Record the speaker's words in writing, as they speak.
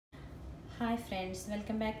Hi friends,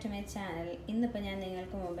 welcome back to my channel. ഇന്നിപ്പോൾ ഞാൻ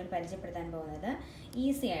നിങ്ങൾക്ക് മുമ്പിൽ പരിചയപ്പെടുത്താൻ പോകുന്നത്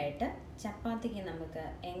ഈസി ആയിട്ട് ചപ്പാത്തിക്ക് നമുക്ക്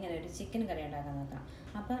എങ്ങനെ ഒരു ചിക്കൻ കറി ഉണ്ടാക്കാൻ നോക്കാം.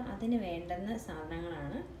 അപ്പോൾ അതിന് വേണ്ടുന്ന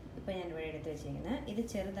സാധനങ്ങളാണ് ഇപ്പോൾ ഞാൻ ഇവിടെ എടുത്തു വെച്ചിരിക്കുന്നത്. ഇത്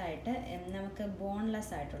ചെറുതായിട്ട് നമുക്ക്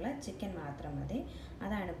ബോൺലെസ് ആയിട്ടുള്ള ചിക്കൻ മാത്രം മതി.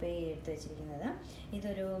 അതാണ് ഇപ്പോൾ ഈ എടുത്തു വെച്ചിരിക്കുന്നത്.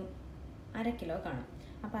 ഇതൊരു 1/2 കിലോ കാണും.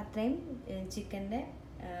 അപ്പോൾ അത്രയും ചിക്കൻ്റെ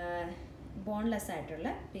ബോൺലെസ് ആയിട്ടുള്ള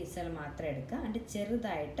പീസുകൾ മാത്രം എടുക്കുക. എന്നിട്ട്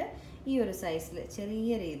ചെറുതായിട്ട് ഈ ഒരു സൈസിൽ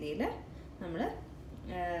ചെറിയ രീതിയിൽ നമ്മൾ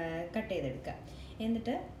കട്ട് ചെയ്തെടുക്കുക.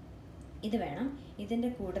 എന്നിട്ട് ഇത് വേണം. ഇതിൻ്റെ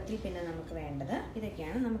കൂട്ടത്തിൽ പിന്നെ നമുക്ക് വേണ്ടത്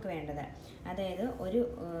ഇതൊക്കെയാണ് നമുക്ക് വേണ്ടത്. അതായത് ഒരു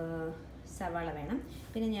സവാള വേണം.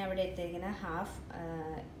 പിന്നെ ഞാൻ ഇവിടെ എടുത്തിരിക്കുന്ന ഹാഫ്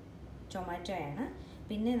ടൊമാറ്റോയാണ്.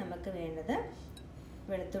 പിന്നെ നമുക്ക് വേണ്ടത്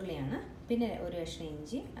വെളുത്തുള്ളിയാണ്. പിന്നെ ഒരു കഷ്ണം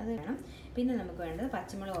ഇഞ്ചി അത് വേണം. പിന്നെ നമുക്ക് വേണ്ടത്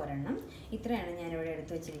പച്ചമുളക് ഒരെണ്ണം. ഇത്രയാണ് ഞാനിവിടെ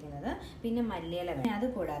എടുത്തു വെച്ചിരിക്കുന്നത്. പിന്നെ മല്ലിയില വേണം.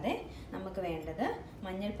 അതുകൂടാതെ നമുക്ക് വേണ്ടത്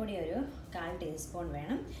മഞ്ഞൾപ്പൊടി ഒരു 1/4 ടീസ്പൂൺ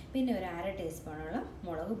വേണം. പിന്നെ ഒരു 1/2 ടീസ്പൂണോളം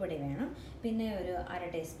മുളക് പൊടി വേണം. പിന്നെ ഒരു 1/2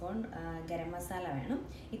 ടീസ്പൂൺ ഗരം മസാല വേണം.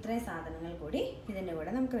 ഇത്രയും സാധനങ്ങൾ കൂടി ഇതിൻ്റെ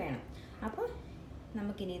കൂടെ നമുക്ക് വേണം. അപ്പോൾ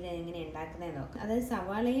നമുക്കിനി ഇത് എങ്ങനെ ഉണ്ടാക്കുന്നതെന്ന് നോക്കാം. അതായത്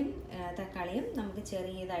സവാളയും തക്കാളിയും നമുക്ക്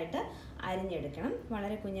ചെറിയതായിട്ട് അരിഞ്ഞെടുക്കണം.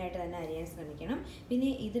 വളരെ കുഞ്ഞായിട്ട് തന്നെ അരിയാൻ ശ്രമിക്കണം. പിന്നെ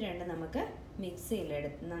ഇത് രണ്ടും നമുക്ക്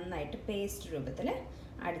മിക്സിയിലെടുത്ത് നന്നായിട്ട് പേസ്റ്റ് രൂപത്തിൽ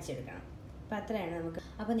അടിച്ചെടുക്കണം. അപ്പോൾ അത്രയാണ് നമുക്ക്.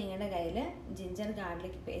 അപ്പോൾ നിങ്ങളുടെ കയ്യിൽ ജിഞ്ചർ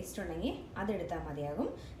ഗാർലിക് പേസ്റ്റ് ഉണ്ടെങ്കിൽ അതെടുത്താൽ മതിയാകും.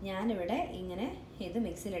 ഞാനിവിടെ ഇങ്ങനെ ഇത്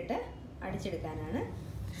മിക്സിയിലിട്ട് അടിച്ചെടുക്കാനാണ്.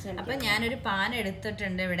 അപ്പോൾ ഞാനൊരു പാൻ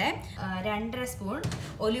എടുത്തിട്ടുണ്ട്. ഇവിടെ 2.5 സ്പൂൺ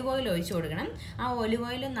ഒലിവ് ഓയിൽ ഒഴിച്ചു കൊടുക്കണം. ആ ഒലിവ്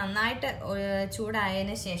ഓയിൽ നന്നായിട്ട്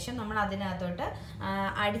ചൂടായതിന് ശേഷം നമ്മൾ അതിനകത്തോട്ട്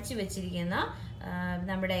അടിച്ചു വെച്ചിരിക്കുന്ന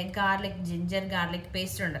നമ്മുടെ ജിഞ്ചർ ഗാർലിക്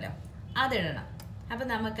പേസ്റ്റ് ഉണ്ടല്ലോ അതിടണം. അപ്പോൾ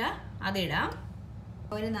നമുക്ക് അതിടാം.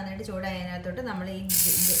 ഓയിൽ നന്നായിട്ട് ചൂടായതിനകത്തോട്ട് നമ്മൾ ഈ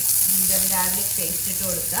ജിഞ്ചർ ഗാർലിക് പേസ്റ്റ് ഇട്ട്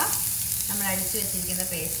കൊടുക്കുക. നമ്മൾ അടിച്ചു വെച്ചിരിക്കുന്ന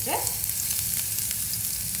പേസ്റ്റ്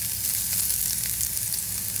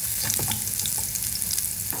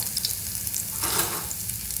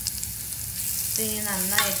ഇനി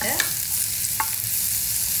നന്നായിട്ട്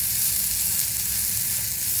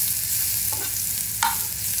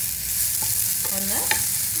ഒന്ന്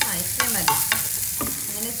ഇത്രയും മതി.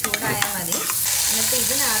 അങ്ങനെ ചൂടായാൽ മതി. എന്നിട്ട്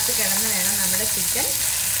ഇതിനകത്ത് കിടന്ന് വേണം നമ്മുടെ ചിക്കൻ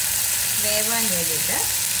വേവാൻ വേണ്ടിയിട്ട്.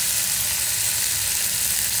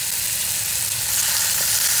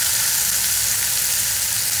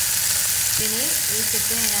 പിന്നെ ഈ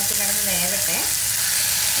ചിക്കൻ ഇതിനകത്ത് കിടന്ന് വേവട്ടെ.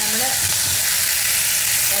 നമ്മൾ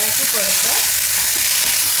ഇളക്കി കൊടുത്ത്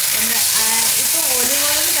ഒന്ന് ഇപ്പോൾ ഒലിവ്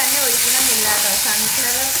ഓയിൽ തന്നെ ഒഴിക്കണമെന്നില്ല കേട്ടോ.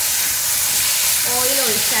 സൺഫ്ലവർ ഓയിൽ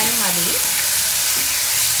ഒഴിച്ചാലും മതി.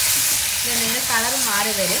 ഇതിൻ്റെ കളർ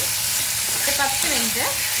മാറി വരും. 10 മിനിറ്റ്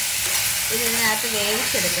ഇതിനകത്ത്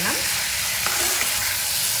വേവിച്ചെടുക്കണം.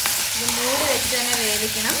 ഇത് മൂടി വെച്ച് തന്നെ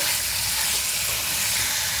വേവിക്കണം.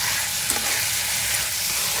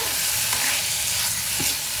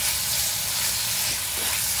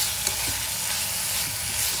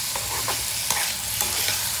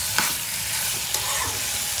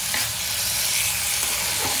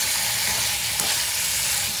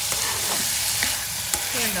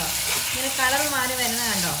 കണ്ടോ, ഇങ്ങനെ കളർ മാറി വരുന്നത്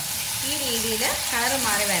കണ്ടോ? ഈ രീതിയിൽ കളർ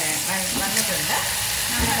മാറി വന്നിട്ടുണ്ട്.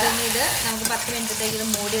 പിന്നെ ഇത് നമുക്ക് 10 മിനിറ്റത്തേക്ക് ഇത്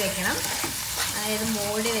മൂടി വെക്കണം. അതായത്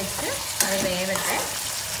മൂടി വെച്ച് അത് വേവട്ടെ.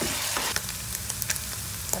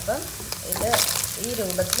 അപ്പം ഇത് ഈ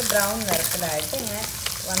രൂപത്തിൽ ബ്രൗൺ നിറത്തിലായിട്ട് ഇങ്ങനെ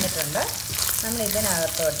വന്നിട്ടുണ്ട്. നമ്മൾ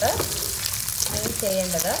ഇതിനകത്തോട്ട്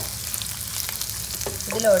ചെയ്യേണ്ടത്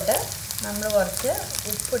ഇതിലോട്ട് നമ്മൾ കുറച്ച്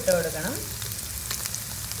ഉപ്പിട്ട് കൊടുക്കണം.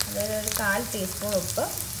 അതായത് ഒരു 1/4 ടീസ്പൂൺ ഉപ്പ്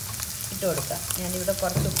ഇട്ട് കൊടുക്കുക. ഞാനിവിടെ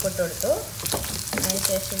കുറച്ച് ഉപ്പിട്ട് കൊടുത്തു.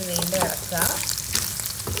 അതിനുശേഷം ഇത് വീണ്ടും ഇറക്കുക.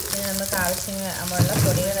 പിന്നെ നമുക്ക് ആവശ്യമുള്ള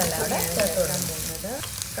പൊടികളെല്ലാം അവിടെ ചേർത്ത് കൊടുക്കാൻ പോകുന്നത്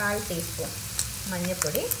 1/4 ടീസ്പൂൺ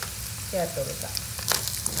മഞ്ഞൾപ്പൊടി ചേർത്ത് കൊടുക്കുക.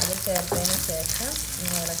 അത് ചേർത്തതിന് ശേഷം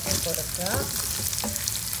ഇങ്ങനെ ഇറക്കി കൊടുക്കുക.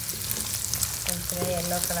 കുറച്ച്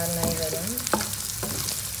യെല്ലോ കളറിലായി വരും.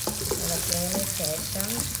 ഇറക്കിയതിന് ശേഷം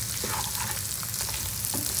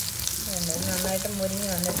നന്നായിട്ട് മുരിഞ്ഞ്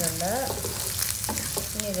വന്നിട്ടുണ്ട്.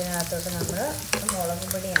 ഇനി ഇതിനകത്തോട്ട് നമ്മൾ മുളക്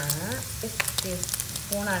പൊടിയാണ്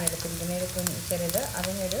സ്പൂണാണ് എടുത്തിരിക്കുന്നത്. ഒരു ചെറുത്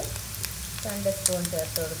അതിനൊരു 2 സ്പൂൺ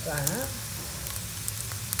ചേർത്ത് കൊടുക്കുകയാണ്.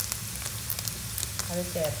 അത്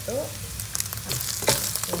ചേർത്തു.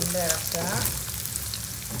 വീണ്ടും ഇറക്കുക.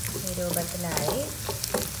 ഈ രൂപത്തിലായി.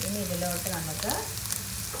 ഇനി ഇതിലോട്ട് നമുക്ക്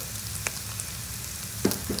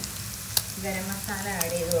ഗരം മസാല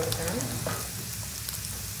ആഡ് ചെയ്ത് കൊടുക്കണം.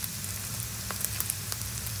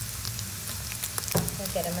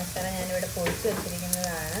 ഗരം മസാല ഞാനിവിടെ പൊടിച്ച്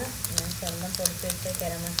വെച്ചിരിക്കുന്നതാണ്. ഞാൻ സ്വന്തം പൊടിച്ച് വെച്ച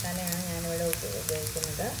ഗരം മസാലയാണ് ഞാനിവിടെ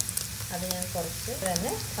ഉപയോഗിക്കുന്നത്. അത് ഞാൻ കുറച്ച്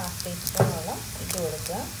തന്നെ 1/2 ടീസ്പൂണോളം ഇട്ട്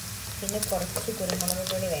കൊടുക്കുക. പിന്നെ കുറച്ച് കുരുമുളക്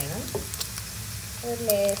പൊടി വേണം. ഒരു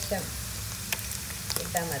ലേശം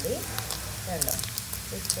ഇട്ടാൽ മതി. കണ്ടോ,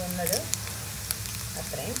 ടീസ്പൂണിനൊരു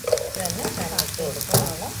അത്രയും തന്നെ ഇട്ട്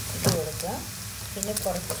കൊടുക്കുക. ഇട്ട് കൊടുക്കുക. പിന്നെ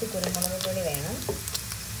കുറച്ച് കുരുമുളക് പൊടി വേണം,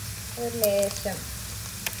 ഒരു ലേശം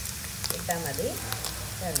ഇട്ടാൽ മതി.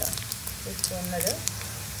 കണ്ടോ, ടീസ്പൂണിനൊരു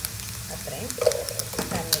അത്രയും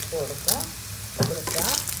തന്നെ ഇട്ട് കൊടുക്കുക.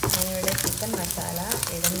 ഞാനിവിടെ ചിക്കൻ മസാല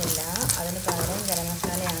ഇടുന്നില്ല, അതിന് പകരം ഗരം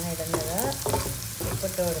മസാലയാണ് ഇടുന്നത്.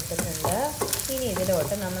 ഉപ്പിട്ട് കൊടുത്തിട്ടുണ്ട്. ഇനി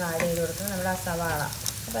ഇതിലോട്ട് നമ്മൾ ആഡ് ചെയ്ത് കൊടുക്കുന്നത് നമ്മുടെ ആ സവാള.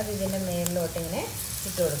 അപ്പോൾ അത് ഇതിൻ്റെ മേലിലോട്ട് ഇങ്ങനെ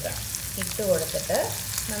ഇട്ട് കൊടുക്കുക. ഇട്ട് കൊടുത്തിട്ട്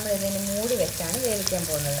നമ്മൾ ഇതിന് മൂടി വെച്ചാണ് വേവിക്കാൻ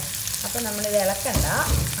പോകുന്നത്. അപ്പോൾ നമ്മളിത് ഇളക്കണ്ട,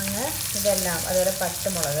 അങ്ങ് ഇതെല്ലാം അതുപോലെ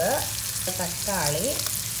പച്ചമുളക്, തക്കാളി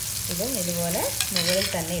ഇതും ഇതുപോലെ മുകളിൽ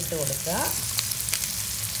തന്നെ ഇട്ട് കൊടുക്കുക.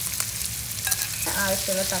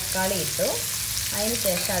 ആവശ്യമുള്ള തക്കാളി ഇട്ടു. അതിന്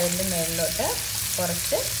ശേഷം അതിൻ്റെ മുകളിലോട്ട്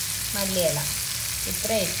കുറച്ച് മല്ലിയില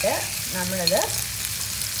ഇത്ര ഇട്ട്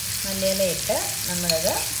മല്ലിയില ഇട്ട്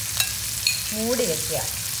നമ്മളത് മൂടി വയ്ക്കുക.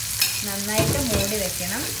 നന്നായിട്ട് മൂടി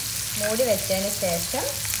വയ്ക്കണം. മൂടി വെച്ചതിന് ശേഷം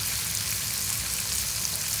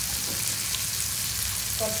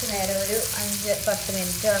കുറച്ച് നേരം ഒരു 5-10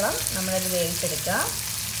 മിനിറ്റോളം നമ്മളത് വേവിച്ചെടുക്കുക.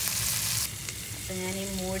 അപ്പോൾ ഞാൻ ഈ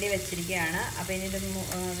മൂടി വെച്ചിരിക്കുകയാണ്. അപ്പോൾ ഇനി ഇത്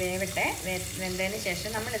വേവട്ടെ. വെന്തതിന് ശേഷം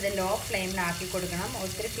നമ്മളിത് ലോ ഫ്ലെയിമിലാക്കി കൊടുക്കണം.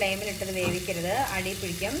 ഒത്തിരി ഫ്ലെയിമിലിട്ടത് വേവിക്കരുത്, അടി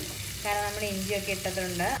പിടിക്കും. കാരണം നമ്മൾ ഇഞ്ചിയൊക്കെ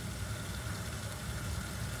ഇട്ടതുണ്ട്.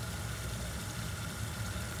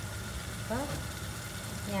 അപ്പോൾ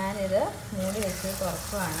ഞാനിത് മൂടി വെച്ച്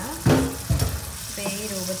തുറക്കുവാണ്. അപ്പോൾ ഈ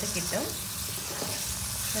രൂപത്തിൽ കിട്ടും.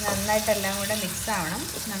 അപ്പോൾ നന്നായിട്ടെല്ലാം കൂടെ മിക്സ് ആവണം.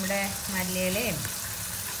 നമ്മുടെ മല്ലിയിലയും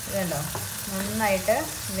ഇതുണ്ടോ നന്നായിട്ട്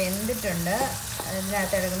വെന്തിട്ടുണ്ട്.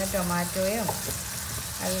 അതിനകത്ത് എടുക്കുന്ന ടൊമാറ്റോയും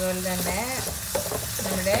അതുപോലെ തന്നെ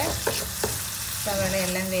നമ്മുടെ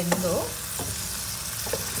സവാളയെല്ലാം വെന്തു.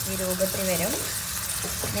 ഈ രൂപത്തിൽ വരും.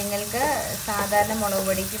 നിങ്ങൾക്ക് സാധാരണ മുളക്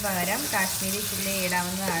പൊടിക്ക് പകരം കാശ്മീരി ചില്ലി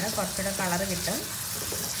ഇടാവുന്നതാണ്, കുറച്ചുകൂടെ കളറ് കിട്ടും.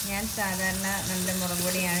 ഞാൻ സാധാരണ നമ്മുടെ മുളക്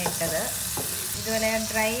പൊടിയാണ് ഇട്ടത്. ഇതുപോലെ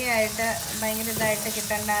ഡ്രൈ ആയിട്ട് ഭയങ്കര ഇതായിട്ട്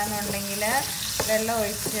കിട്ടണ്ടെന്നുണ്ടെങ്കിൽ വെള്ളം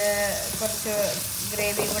ഒഴിച്ച് കുറച്ച്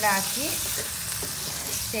ഗ്രേവി കൂടെ ആക്കി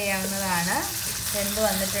ചെയ്യാവുന്നതാണ്. വെന്ത്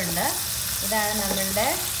വന്നിട്ടുണ്ട്. ഇതാണ് നമ്മളുടെ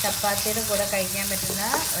ചപ്പാത്തിയുടെ കൂടെ കഴിക്കാൻ പറ്റുന്ന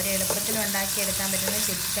ഒരു എളുപ്പത്തിൽ ഉണ്ടാക്കിയെടുക്കാൻ പറ്റുന്ന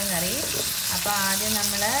ചിക്കൻ കറി. അപ്പോൾ ആദ്യം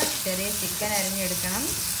നമ്മൾ ചെറിയ ചിക്കൻ അരിഞ്ഞെടുക്കണം.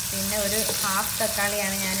 പിന്നെ ഒരു ഹാഫ്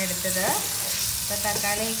തക്കാളിയാണ് ഞാൻ എടുത്തത്. അപ്പോൾ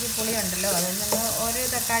തക്കാളിക്ക് പുളി ഉണ്ടല്ലോ, അതൊന്നും ഒരു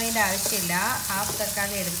തക്കാളീൻ്റെ ആവശ്യമില്ല, ഹാഫ്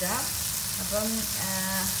തക്കാളി എടുക്കുക. അപ്പം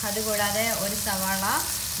അതുകൂടാതെ ഒരു സവാള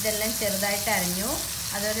ഇതെല്ലാം ചെറുതായിട്ട് അരിഞ്ഞു.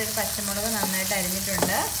 അതുപോലെ ഒരു പച്ചമുളക് നന്നായിട്ട്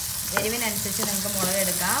അരിഞ്ഞിട്ടുണ്ട്. എരിവിനനുസരിച്ച് നിങ്ങൾക്ക് മുളക്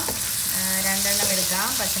എടുക്കാം, 2 എണ്ണം എടുക്കാം.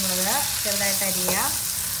 പച്ചമുളക് ചെറുതായിട്ട് അരിയുക.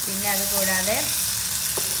 പിന്നെ അതുകൂടാതെ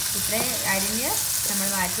ഇത്രയും അരിഞ്ഞ് നമ്മൾ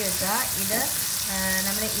മാറ്റി വെക്കുക. ഇത്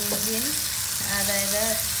നമ്മൾ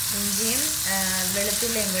ഇഞ്ചിയും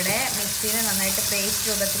വെളുത്തുള്ളിയും കൂടെ മിക്സിയിൽ നന്നായിട്ട് പേസ്റ്റ്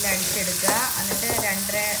രൂപത്തിൽ അടിച്ചെടുക്കുക. എന്നിട്ട്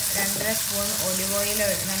 2.5 സ്പൂൺ ഒലിവ് ഓയിൽ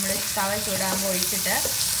നമ്മൾ തവ ചൂടാകുമ്പോൾ ഒഴിച്ചിട്ട്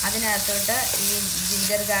അതിനകത്തോട്ട് ഈ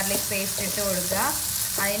ജിഞ്ചർ ഗാർലിക് പേസ്റ്റ് ഇട്ട് കൊടുക്കുക.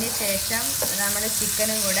 അതിന് ശേഷം നമ്മൾ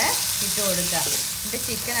ചിക്കനും കൂടെ ഇട്ട് കൊടുക്കുക. എന്നിട്ട്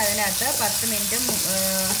ചിക്കൻ അതിനകത്ത് 10 മിനിറ്റ്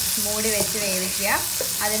മൂടി വെച്ച് വേവിക്കുക.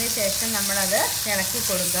 അതിന് ശേഷം നമ്മളത് ഇളക്കി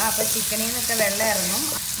കൊടുക്കുക. അപ്പോൾ ചിക്കനിൽ നിന്നൊക്കെ വെള്ളം ഇറങ്ങും,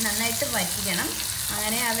 നന്നായിട്ട് വറ്റിക്കണം.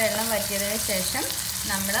 അങ്ങനെ ആ വെള്ളം വറ്റിയതിന് ശേഷം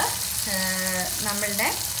നമ്മളുടെ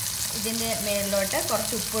ഇതിൻ്റെ മേളിലോട്ട്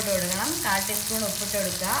കുറച്ച് ഉപ്പിട്ട് കൊടുക്കണം. 1/4 ടീസ്പൂൺ ഉപ്പിട്ട്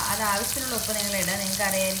കൊടുക്കുക. അത് ആവശ്യത്തിനുള്ള ഉപ്പ് നിങ്ങളിടുക, നിങ്ങൾക്ക്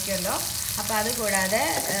അറിയാമായിരിക്കുമല്ലോ. അപ്പോൾ അതുകൂടാതെ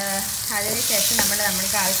അതിന് ശേഷം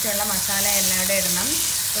നമ്മൾക്ക് ആവശ്യമുള്ള മസാല എല്ലാം കൂടെ ഇടണം.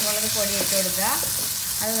 കുരുമുളക് പൊടി ഇട്ട് കൊടുക്കുക.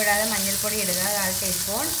 അതുകൂടാതെ മഞ്ഞൾപ്പൊടി ഇടുക 1/4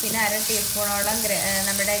 ടീസ്പൂൺ. പിന്നെ 1/2 ടീസ്പൂണോളം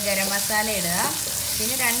നമ്മുടെ ഗരം മസാല ഇടുക.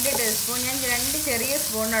 പിന്നെ 2 ടീസ്പൂൺ, ഞാൻ 2 ചെറിയ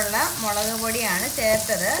സ്പൂണുള്ള മുളക് പൊടിയാണ്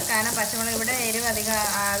ചേർത്തത്. കാരണം പച്ചമുളക് ഇവിടെ എരിവ് അധികം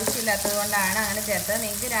ആവശ്യമില്ലാത്തത് കൊണ്ടാണ് അങ്ങനെ ചേർത്തത്.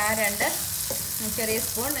 നിങ്ങൾക്ക് 2 ചെറിയ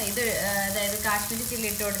സ്പൂൺ അതായത് കാശ്മീരി ചില്ലി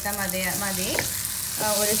ഇട്ട് കൊടുത്താൽ മതി.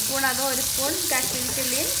 1 സ്പൂൺ അതോ 1 സ്പൂൺ കാശ്മീരി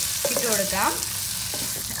ചില്ലിയും ഇട്ട് കൊടുക്കാം.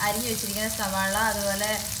 അരിഞ്ഞു വെച്ചിരിക്കുന്ന സവാള,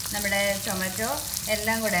 അതുപോലെ നമ്മുടെ ടൊമാറ്റോ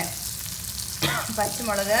എല്ലാം കൂടെ,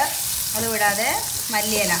 പച്ചമുളക്, അതുകൂടാതെ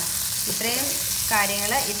മല്ലിയില, ഇത്രയും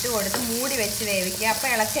കാര്യങ്ങൾ ഇട്ട് കൊടുത്ത് മൂടി വെച്ച് വേവിക്കുക. അപ്പോൾ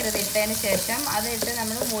ഇളക്കരുത്. ഇട്ടതിന് ശേഷം അതിട്ട്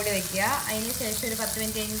നമ്മൾ മൂടി വയ്ക്കുക. അതിന് ശേഷം ഒരു 10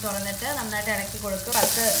 മിനിറ്റ് കഴിഞ്ഞ് തുറന്നിട്ട് നന്നായിട്ട് ഇളക്കി കൊടുക്കുക.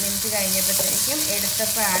 10 മിനിറ്റ് കഴിഞ്ഞപ്പോഴത്തേക്കും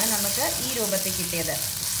എടുത്തപ്പോഴാണ് നമുക്ക് ഈ രൂപത്തിൽ കിട്ടിയത്.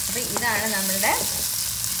 അപ്പോൾ ഇതാണ് നമ്മളുടെ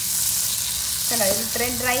ഇത്.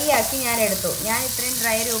 ഇത്രയും ഡ്രൈ ആക്കി ഞാൻ എടുത്തു. ഞാൻ ഇത്രയും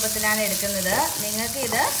ഡ്രൈ രൂപത്തിലാണ് എടുക്കുന്നത്. നിങ്ങൾക്ക്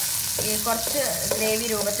ഇത് കുറച്ച് ഗ്രേവി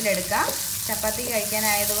രൂപത്തിലെടുക്കാം. ചപ്പാത്തി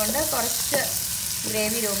കഴിക്കാനായതുകൊണ്ട് കുറച്ച്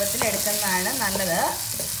ഗ്രേവി രൂപത്തിൽ എടുക്കുന്നതാണ് നല്ലത്.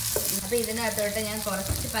 അപ്പോൾ ഇതിനകത്തോട്ട് ഞാൻ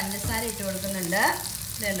കുറച്ച് പഞ്ചസാര ഇട്ട് കൊടുക്കുന്നുണ്ട്.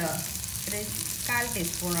 ഇതല്ലോ, ഒരു 1/4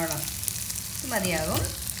 ടീസ്പൂണോളം മതിയാകും.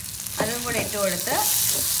 അതും കൂടെ ഇട്ട് കൊടുത്ത്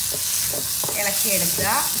ഇളക്കിയെടുക്കുക.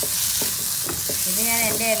 ഇത് ഞാൻ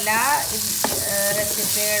എൻ്റെ എല്ലാ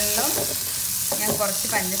റെസിപ്പികളിലും ഞാൻ കുറച്ച്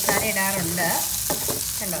പഞ്ചസാര ഇടാറുണ്ട്.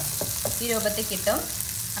 കണ്ടോ, ഈ രൂപത്തിൽ കിട്ടും.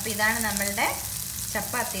 അപ്പോൾ ഇതാണ് നമ്മളുടെ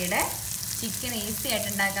ചപ്പാത്തിയുടെ ചിക്കൻ ഈസി ആയിട്ട്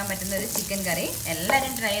ഉണ്ടാക്കാൻ പറ്റുന്ന ഒരു ചിക്കൻ കറി.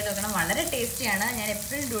 എല്ലാവരും ട്രൈ ചെയ്ത് നോക്കണം. വളരെ ടേസ്റ്റിയാണ്. ഞാൻ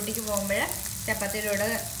എപ്പോഴും ഡ്യൂട്ടിക്ക് പോകുമ്പോൾ ചപ്പാത്തിയുടെ കൂടെ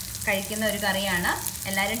കഴിക്കുന്ന ഒരു കറിയാണ്.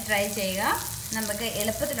 എല്ലാവരും ട്രൈ ചെയ്യുക. നമുക്ക്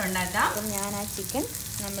എളുപ്പത്തിലുണ്ടാക്കാം. അപ്പം ഞാൻ ആ ചിക്കൻ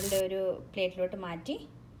നമ്മളുടെ ഒരു പ്ലേറ്റിലോട്ട് മാറ്റി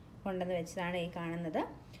കൊണ്ടുവന്ന് വെച്ചതാണ് ഈ കാണുന്നത്.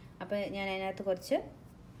 അപ്പോൾ ഞാൻ അതിനകത്ത് കുറച്ച്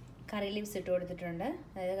കറി ലീവ്സ് ഇട്ട് കൊടുത്തിട്ടുണ്ട്,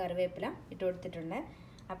 അതായത് കറിവേപ്പില ഇട്ട് കൊടുത്തിട്ടുണ്ട്.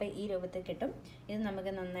 അപ്പോൾ ഈ രൂപത്തിൽ കിട്ടും. ഇത്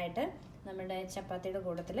നമുക്ക് നന്നായിട്ട് നമ്മുടെ ചപ്പാത്തിയുടെ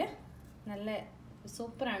കൂട്ടത്തിൽ നല്ല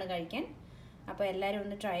സൂപ്പറാണ് കഴിക്കാൻ. അപ്പോൾ എല്ലാവരും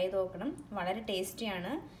ഒന്ന് ട്രൈ ചെയ്ത് നോക്കണം. വളരെ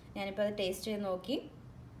ടേസ്റ്റിയാണ്. ഞാനിപ്പോൾ അത് ടേസ്റ്റ് ചെയ്ത് നോക്കി,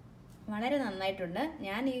 വളരെ നന്നായിട്ടുണ്ട്.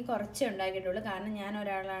 ഞാൻ ഈ കുറച്ചേ ഉണ്ടാക്കിയിട്ടുള്ളൂ, കാരണം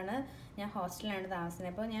ഞാൻ ഹോസ്റ്റലിലാണ്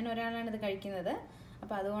താമസിക്കുന്നത്. അപ്പോൾ ഞാൻ ഒരാളാണ് ഇത് കഴിക്കുന്നത്.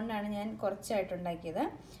 അപ്പോൾ അതുകൊണ്ടാണ് ഞാൻ കുറച്ചായിട്ട് ഉണ്ടാക്കിയത്.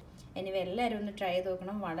 എനിവേ എല്ലാവരും ഒന്ന് ട്രൈ ചെയ്ത്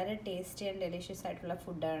നോക്കണം. വളരെ ടേസ്റ്റി ആൻഡ് ഡെലിഷ്യസ് ആയിട്ടുള്ള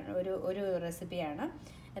ഫുഡാണ്, ഒരു റെസിപ്പിയാണ്.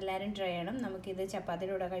 എല്ലാവരും ട്രൈ ചെയ്യണം. നമുക്കിത്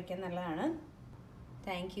ചപ്പാത്തിയുടെ കൂടെ കഴിക്കാൻ നല്ലതാണ്.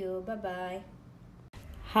 Thank you, by.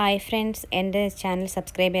 Hi friends, എൻ്റെ ചാനൽ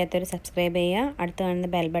സബ്സ്ക്രൈബ് ചെയ്യാത്തവർ സബ്സ്ക്രൈബ് ചെയ്യുക. അടുത്ത് കാണുന്ന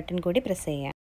ബെൽ ബട്ടൺ കൂടി പ്രസ് ചെയ്യുക.